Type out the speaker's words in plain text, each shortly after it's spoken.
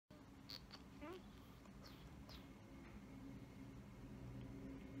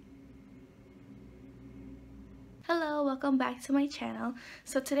Hello, welcome back to my channel.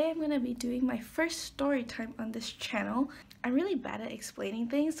 So today I'm going to be doing my first story time on this channel. I'm really bad at explaining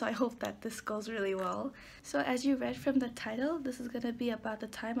things, so I hope that this goes really well. So as you read from the title, this is going to be about the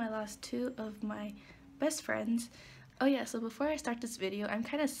time I lost two of my best friends. Oh yeah, so before I start this video, I'm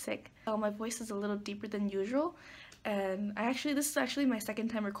kind of sick. My voice is a little deeper than usual, and this is actually my second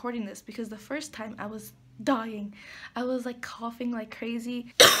time recording this because the first time I was dying. I was like coughing like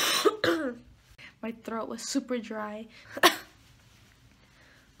crazy. My throat was super dry.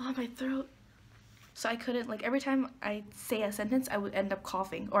 Oh, my throat. So I couldn't, like, every time I say a sentence, I would end up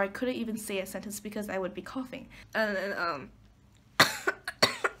coughing. Or I couldn't even say a sentence because I would be coughing. And then,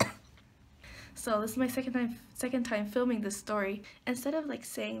 so this is my second time filming this story. Instead of, like,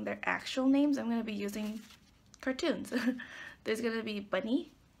 saying their actual names, I'm gonna be using cartoons. There's gonna be Bunny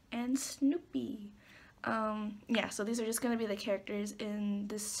and Snoopy. Yeah, so these are just gonna be the characters in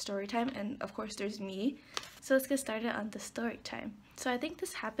this story time, and of course there's me. So let's get started on the story time. So I think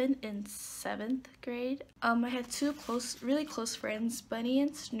this happened in 7th grade. I had two really close friends, Bunny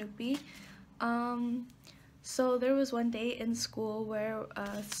and Snoopy. So there was one day in school where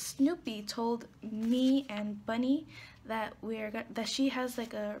Snoopy told me and Bunny that she has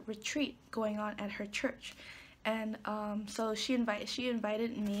like a retreat going on at her church. And so she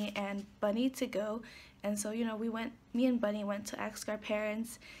invited me and Bunny to go, and so me and Bunny went to ask our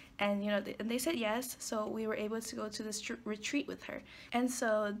parents, and they said yes, so we were able to go to this retreat with her. And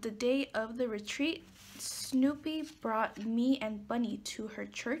so the day of the retreat, Snoopy brought me and Bunny to her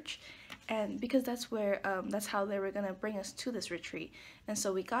church, and because that's how they were gonna bring us to this retreat. And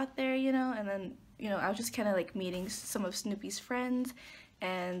so we got there, and then I was just kind of like meeting some of Snoopy's friends,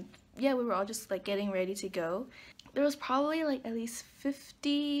 and yeah, we were all just like getting ready to go. There was probably like at least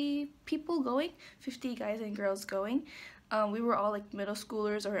 50 people going, 50 guys and girls going. We were all like middle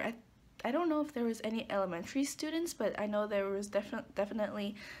schoolers, or I don't know if there was any elementary students, but I know there was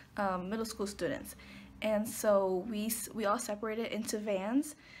definitely middle school students. And so we all separated into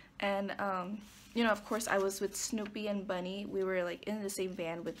vans, and of course I was with Snoopy and Bunny. We were like in the same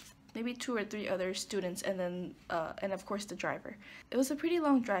van with maybe 2 or 3 other students, and then and of course the driver. It was a pretty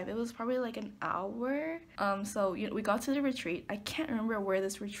long drive. It was probably like an hour. So we got to the retreat. I can't remember where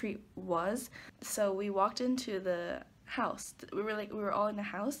this retreat was. So we walked into the house. We were all in the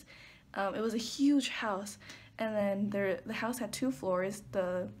house. It was a huge house, and then the house had 2 floors.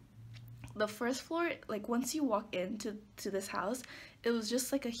 The first floor, like once you walk into this house, it was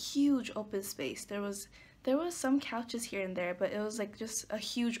just like a huge open space. There was some couches here and there, but it was like just a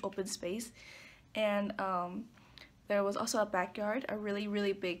huge open space. And there was also a backyard, a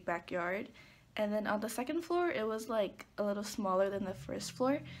really big backyard. And then on the second floor, it was like a little smaller than the first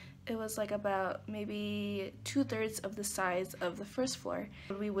floor. It was like about maybe 2/3 of the size of the first floor.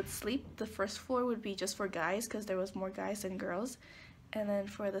 When we would sleep, the first floor would be just for guys because there was more guys than girls. And then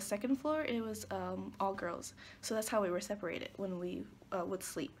for the second floor, it was all girls. So that's how we were separated when we would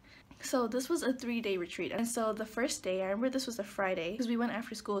sleep. So this was a 3-day retreat, and so the first day, I remember this was a Friday because we went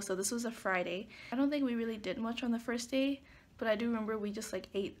after school, so this was a Friday. I don't think we really did much on the first day, but I do remember we just like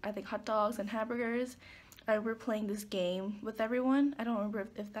ate, I think, hot dogs and hamburgers. I remember playing this game with everyone. I don't remember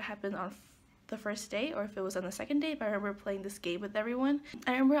if that happened on the first day or if it was on the second day, but I remember playing this game with everyone.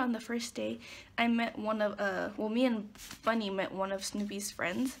 I remember on the first day, I met me and Bunny met one of Snoopy's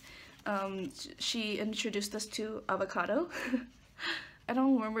friends. She introduced us to Avocado. I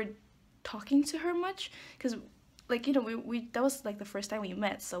don't remember talking to her much because like that was like the first time we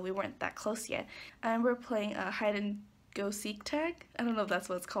met, so we weren't that close yet. I remember playing a hide and go seek tag. I don't know if that's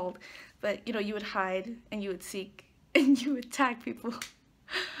what it's called, but you would hide and you would seek and you would tag people.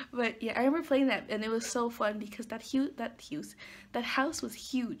 But yeah, I remember playing that, and it was so fun because that house was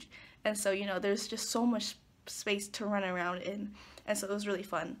huge, and so there's just so much space to run around in, and so it was really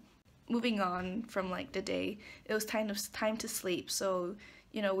fun. Moving on from like the day, it was time to sleep, so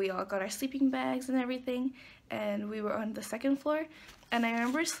we all got our sleeping bags and everything, and we were on the second floor, and I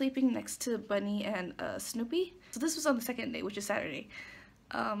remember sleeping next to Bunny and Snoopy. So this was on the second day, which is Saturday.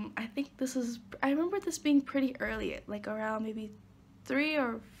 I remember this being pretty early, like around maybe 3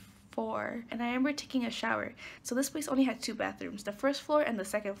 or 4, and I remember taking a shower. So this place only had 2 bathrooms, the first floor and the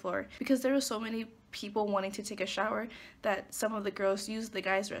second floor, because there were so many people wanting to take a shower that some of the girls used the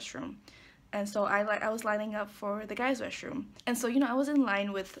guys' restroom. And so I was lining up for the guys' restroom. And so, I was in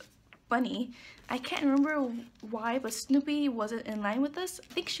line with Bunny. I can't remember why, but Snoopy wasn't in line with us.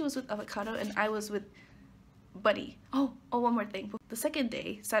 I think she was with Avocado and I was with Bunny. Oh, one more thing. The second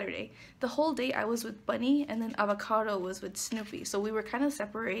day, Saturday, the whole day I was with Bunny, and then Avocado was with Snoopy. So we were kind of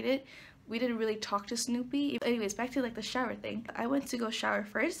separated. We didn't really talk to Snoopy. Anyways, back to like the shower thing. I went to go shower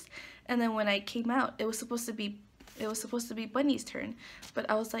first, and then when I came out, it was supposed to be it was supposed to be Bunny's turn, but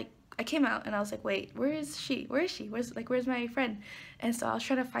I came out and I was like, wait, where is she? Where is she? Where's my friend? And so I was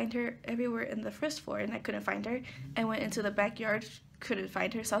trying to find her everywhere in the first floor, and I couldn't find her. I went into the backyard, couldn't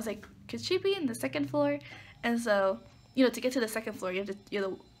find her. So I was like, could she be in the second floor? And so, you know, to get to the second floor, you have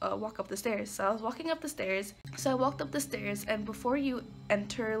to walk up the stairs. So I was walking up the stairs. So I walked up the stairs, and before you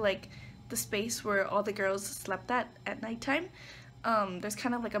enter like the space where all the girls slept at nighttime, there's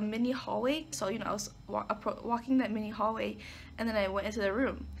kind of like a mini hallway. So, you know, I was walking that mini hallway, and then I went into the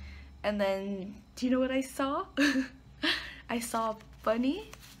room. And then, do you know what I saw? I saw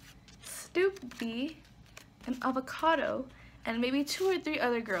Bunny, Snoopy, and Avocado, and maybe 2 or 3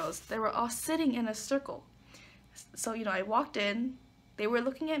 other girls. They were all sitting in a circle. So, you know, I walked in, they were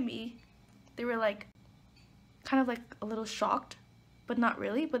looking at me, they were like, kind of like a little shocked, but not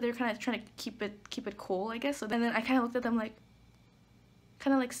really, but they were kind of trying to keep it cool, I guess. So, and then I kind of looked at them like,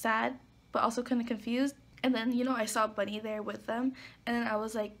 kind of like sad, but also kind of confused. And then, you know, I saw Bunny there with them, and then I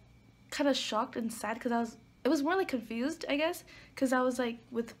was like, kind of shocked and sad because it was more like confused, I guess, because I was like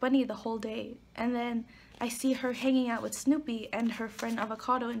with Bunny the whole day, and then I see her hanging out with Snoopy and her friend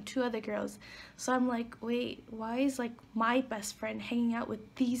Avocado and 2 other girls. So I'm like, wait, why is like my best friend hanging out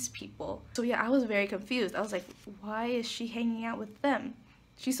with these people? So yeah, I was very confused. I was like, why is she hanging out with them?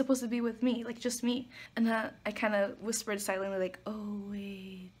 She's supposed to be with me, like just me. And I kind of whispered silently like, oh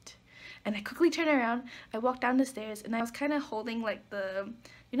wait. And I quickly turned around, I walked down the stairs, and I was kind of holding like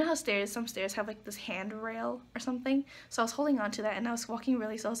you know how some stairs have like this handrail or something? So I was holding on to that, and I was walking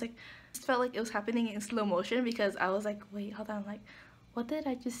really slow. I was like, it felt like it was happening in slow motion because I was like, wait, hold on, like, what did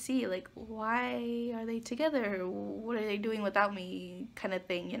I just see? Like, why are they together? What are they doing without me? Kind of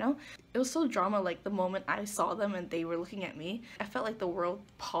thing, you know? It was so drama, like the moment I saw them and they were looking at me. I felt like the world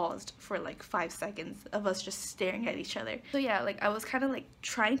paused for like 5 seconds of us just staring at each other. So yeah, like I was kind of like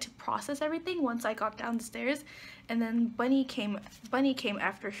trying to process everything once I got down the stairs, and then Bunny came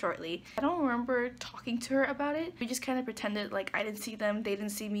after shortly. I don't remember talking to her about it. We just kind of pretended like I didn't see them, they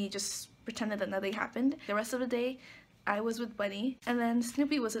didn't see me, just pretended that nothing happened. The rest of the day, I was with Bunny, and then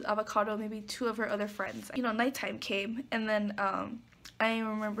Snoopy was with Avocado, maybe 2 of her other friends. You know, nighttime came, and then I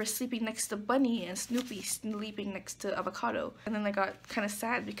remember sleeping next to Bunny and Snoopy sleeping next to Avocado. And then I got kind of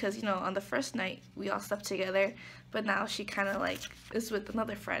sad because, you know, on the first night we all slept together, but now she kind of like is with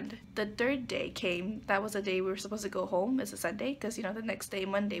another friend. The 3rd day came. That was the day we were supposed to go home. It's a Sunday because, you know, the next day,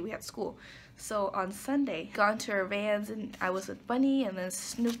 Monday, we had school. So on Sunday, got into our vans, and I was with Bunny, and then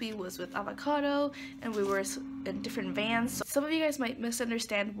Snoopy was with Avocado, and we were in different vans. So some of you guys might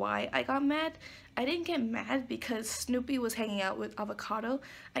misunderstand why I got mad. I didn't get mad because Snoopy was hanging out with Avocado.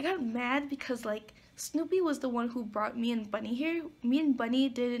 I got mad because like Snoopy was the one who brought me and Bunny here. Me and Bunny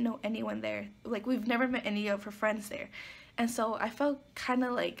didn't know anyone there. Like, we've never met any of her friends there. And so I felt kind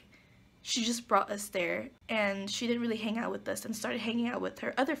of like she just brought us there, and she didn't really hang out with us and started hanging out with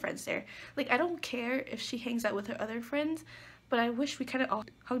her other friends there. Like, I don't care if she hangs out with her other friends, but I wish we kind of all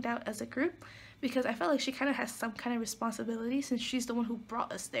hung out as a group, because I felt like she kind of has some kind of responsibility since she's the one who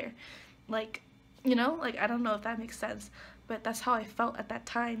brought us there. Like, you know, like, I don't know if that makes sense, but that's how I felt at that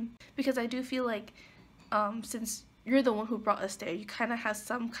time, because I do feel like since you're the one who brought us there, you kind of have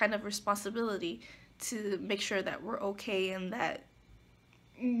some kind of responsibility to make sure that we're okay and that,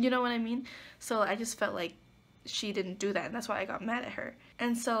 you know what I mean? So I just felt like she didn't do that, and that's why I got mad at her.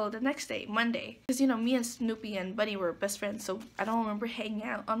 And so the next day, Monday, because, you know, me and Snoopy and Bunny were best friends, so I don't remember hanging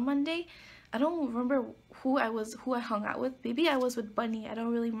out on Monday. I don't remember who I hung out with. Maybe I was with Bunny, I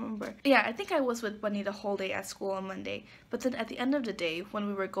don't really remember. Yeah, I think I was with Bunny the whole day at school on Monday. But then at the end of the day, when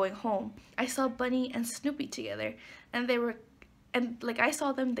we were going home, I saw Bunny and Snoopy together, and like, I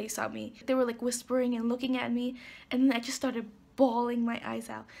saw them, they saw me. They were like whispering and looking at me, and then I just started bawling my eyes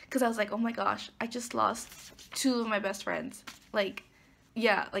out because I was like, oh my gosh, I just lost 2 of my best friends. Like,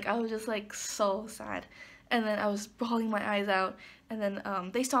 yeah, like I was just like so sad. And then I was bawling my eyes out, and then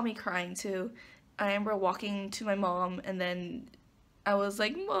they saw me crying too. I remember walking to my mom, and then I was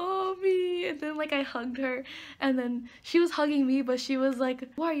like, Mommy, and then like I hugged her, and then she was hugging me, but she was like,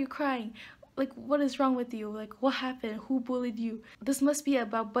 why are you crying? Like, what is wrong with you? Like, what happened? Who bullied you? This must be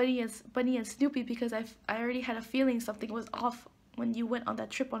about Bunny and Snoopy, because I already had a feeling something was off when you went on that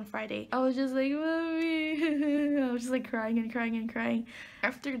trip on Friday. I was just like, Mommy. I was just like crying and crying and crying.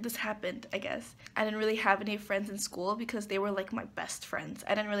 After this happened, I guess, I didn't really have any friends in school because they were like my best friends.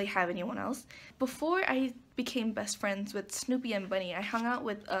 I didn't really have anyone else. Before I became best friends with Snoopy and Bunny, I hung out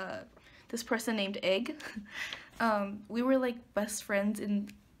with this person named Egg. We were like best friends in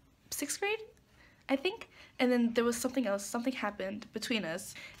 6th grade, I think. And then there was something else, something happened between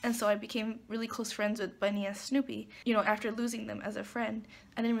us, and so I became really close friends with Bunny and Snoopy. You know, after losing them as a friend,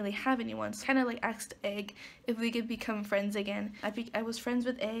 I didn't really have anyone, so I kind of like asked Egg if we could become friends again. I was friends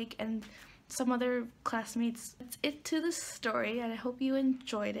with Egg and some other classmates. That's it to the story, and I hope you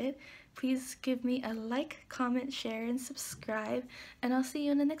enjoyed it. Please give me a like, comment, share, and subscribe, and I'll see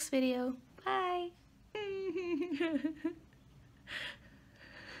you in the next video. Bye!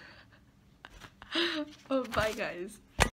 Oh, bye guys.